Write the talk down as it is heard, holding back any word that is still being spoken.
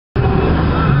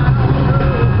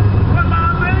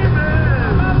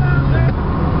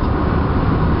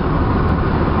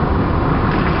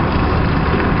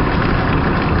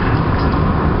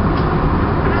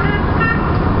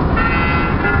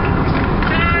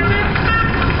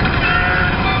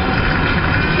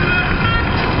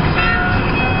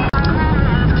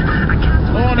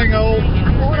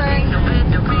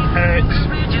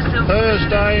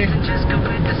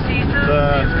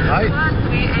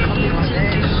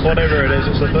whatever it is,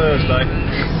 it's a Thursday.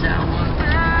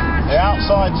 The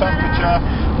outside temperature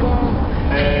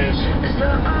is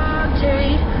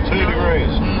 2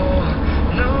 degrees.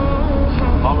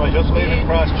 And we're just leaving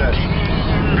Christchurch.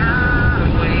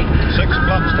 6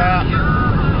 o'clock start.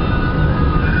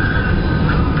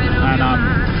 And I'm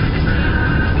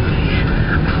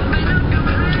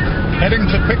heading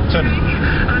to Picton.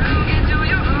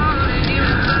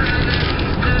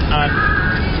 And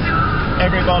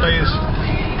everybody's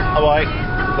awake.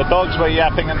 The dogs were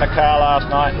yapping in the car last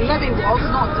night. Libby was,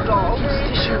 not the dogs,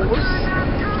 she was.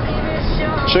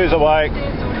 She's awake.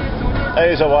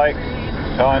 He's awake,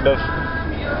 kind of.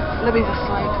 Libby's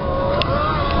asleep.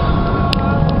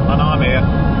 And I'm here.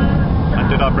 And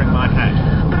did I bring my hat?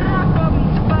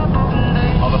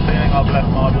 I have a feeling I've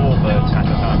left my warbirds hat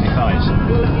at home, guys.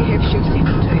 Well, if you have, she'll send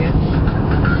it to you.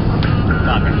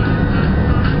 Okay.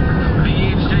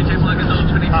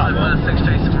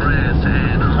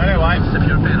 Anyway,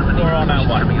 we're on our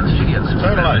way.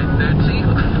 Totally.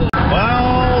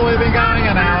 Well, we've been going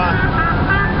an hour.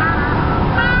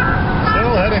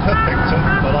 Still heading for Picton,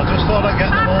 but I just thought I'd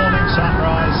get the morning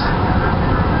sunrise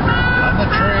and the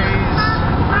trees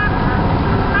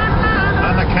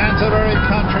and the Canterbury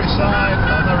countryside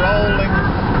and the rolling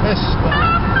mist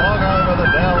and fog over the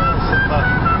dells and the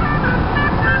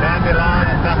dandelion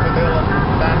and daffodil and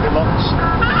dandelions.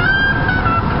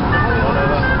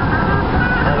 Whatever.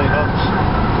 Hollyhocks.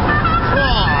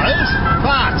 Oh, it's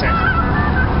party!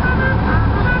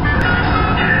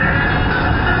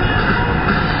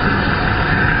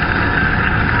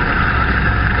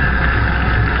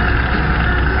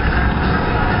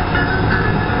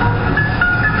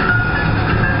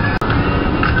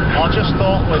 I just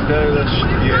thought we'd do this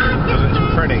view because it's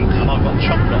pretty and I've got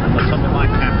chocolate on the top of my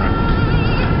camera.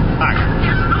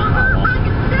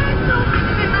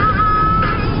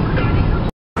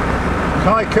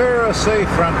 Kaikoura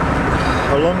seafront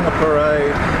along the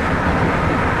parade.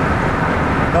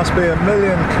 Must be a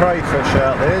million crayfish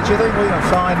out there. Do you think we can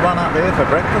find one up here for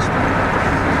breakfast?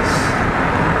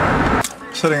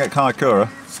 Sitting at Kaikoura,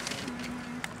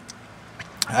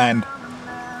 and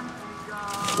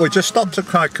we just stopped at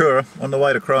Kaikoura on the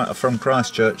way to from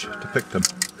Christchurch to Picton,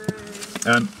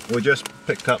 and we just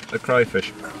picked up a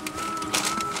crayfish.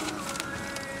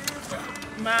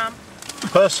 Mum.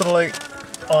 Personally,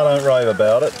 I don't rave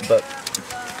about it, but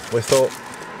we thought,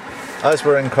 as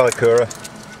we're in Kaikoura,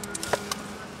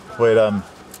 we'd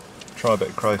try a bit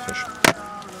of crayfish.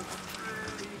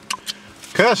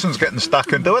 Kirsten's getting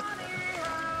stuck into it.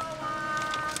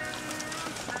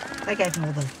 They gave him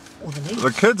all the leaves.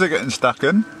 The kids are getting stuck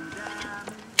in.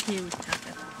 Kiwi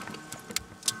tucker.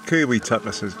 Kiwi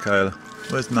tucker, says Kayla.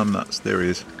 Where's Numbnuts? There he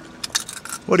is.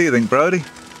 What do you think, Brody?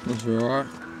 That's alright.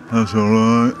 That's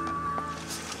alright.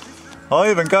 I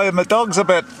even gave my dogs a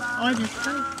bit. I did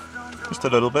too. Just a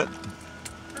little bit.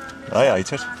 They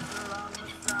ate it.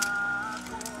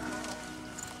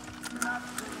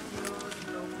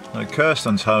 Now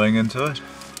Kirsten's hoeing into it.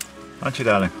 Aren't you,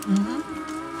 darling? Mm-hmm.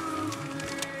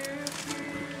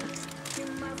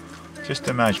 Just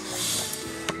imagine.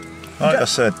 Like I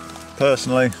said,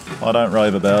 personally, I don't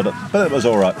rave about it, but it was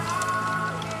alright.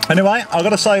 Anyway, I've got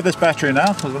to save this battery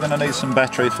now, because we're going to need some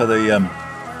battery for the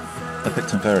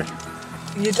Picton Ferry.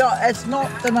 You don't, it's not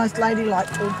the most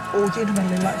ladylike or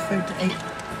gentlemanly like food to eat.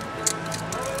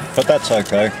 But that's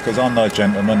okay, because I'm no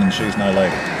gentleman and she's no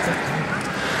lady.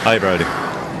 Hey, Brody.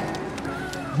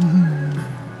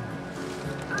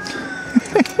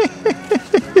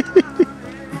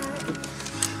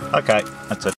 Okay,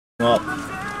 that's it. Well,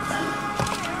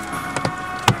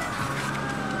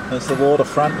 there's the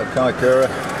waterfront of Kaikoura.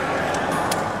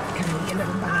 Come on, get a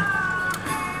little bugger.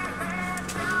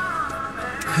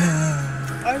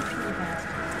 Open the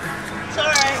basket.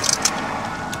 Sorry.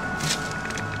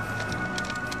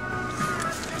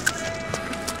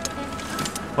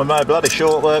 We made bloody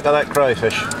short work of that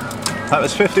crayfish. That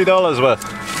was $50 worth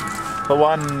for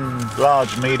one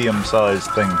large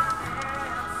medium-sized thing.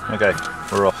 Okay,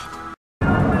 we're off.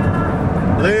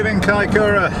 Leaving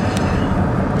Kaikoura.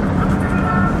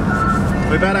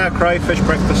 We've had our crayfish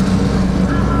breakfast.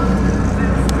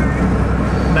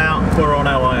 Now we're on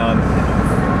our way home.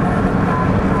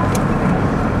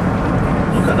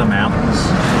 Look at the mountains.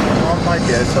 Oh my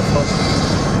beautiful.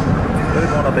 Who'd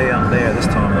want to be up there this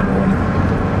time of the morning?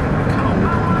 Cold.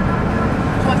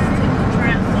 What's the temperature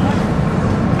outside?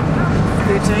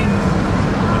 13.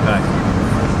 Okay.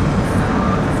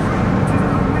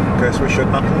 Guess we should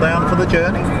knuckle down for the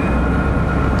journey.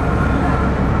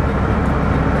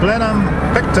 Blenheim,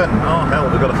 Picton. Oh hell,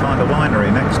 we've got to find a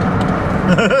winery next.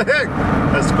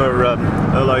 That's for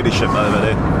her ladyship over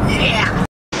there. Yeah.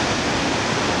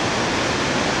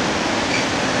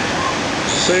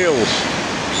 seals.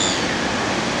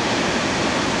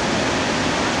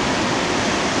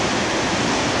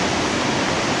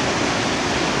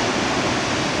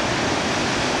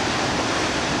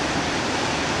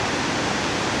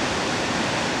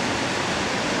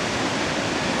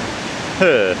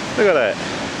 Look at that.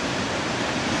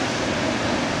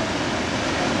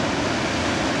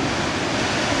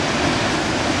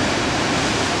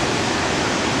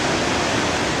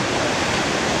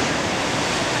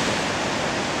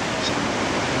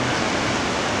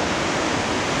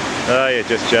 Oh, you're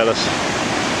just jealous.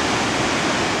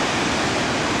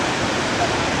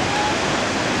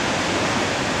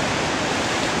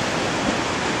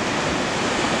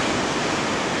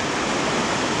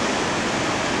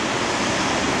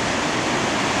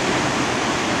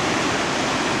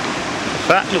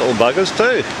 Fat little buggers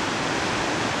too.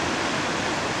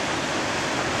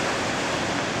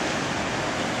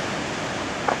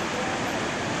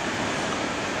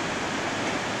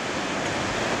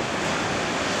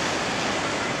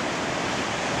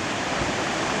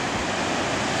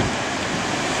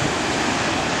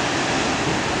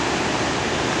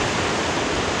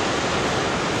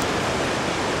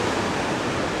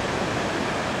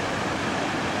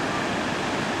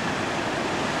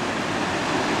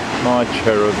 My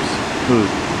cherubs.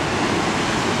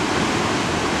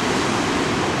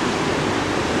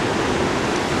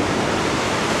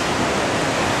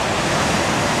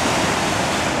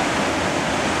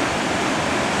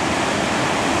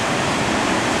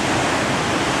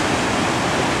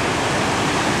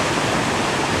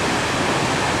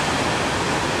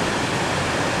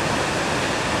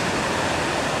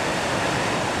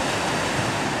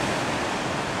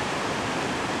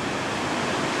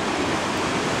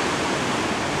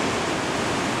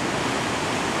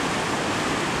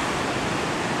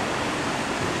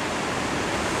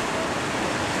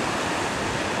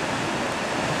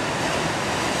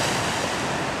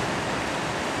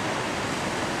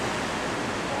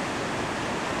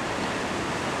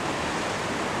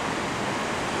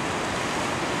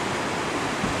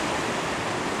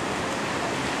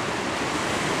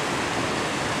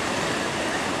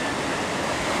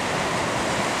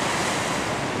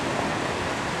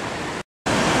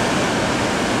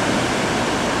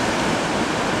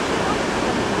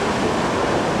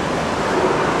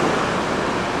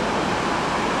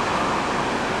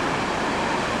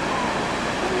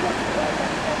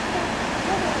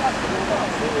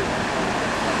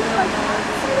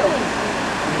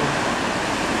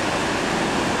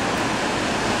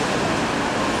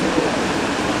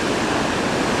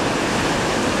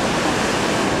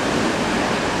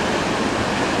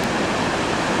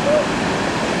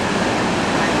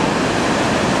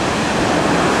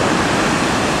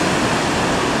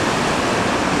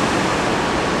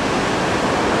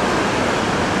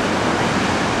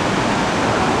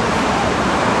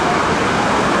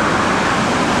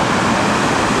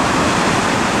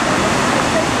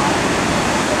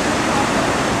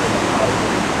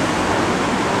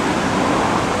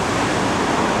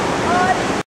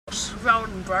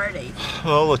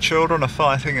 Well, the children are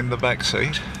fighting in the back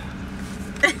seat.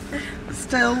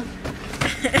 Still.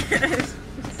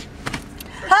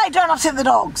 Hey, don't upset the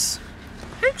dogs.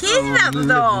 Who cares about the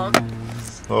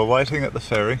dogs? We're waiting at the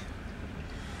ferry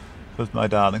with my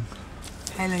darling.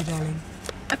 Hello, darling.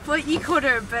 I thought you called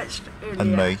her a bitch earlier.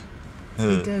 And me.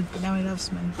 He did, but now he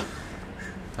loves me.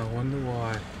 I wonder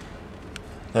why.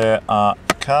 There are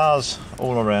cars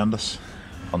all around us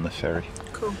on the ferry.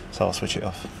 Cool. So I'll switch it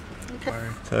off. Okay.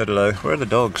 Toodaloo. Where are the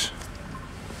dogs?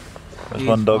 There's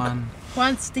one dog.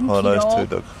 One stinky Oh, those dog.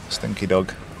 two dogs. Stinky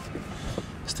dog.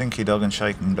 Stinky dog and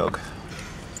shaking dog.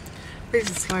 Where's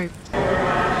the slope?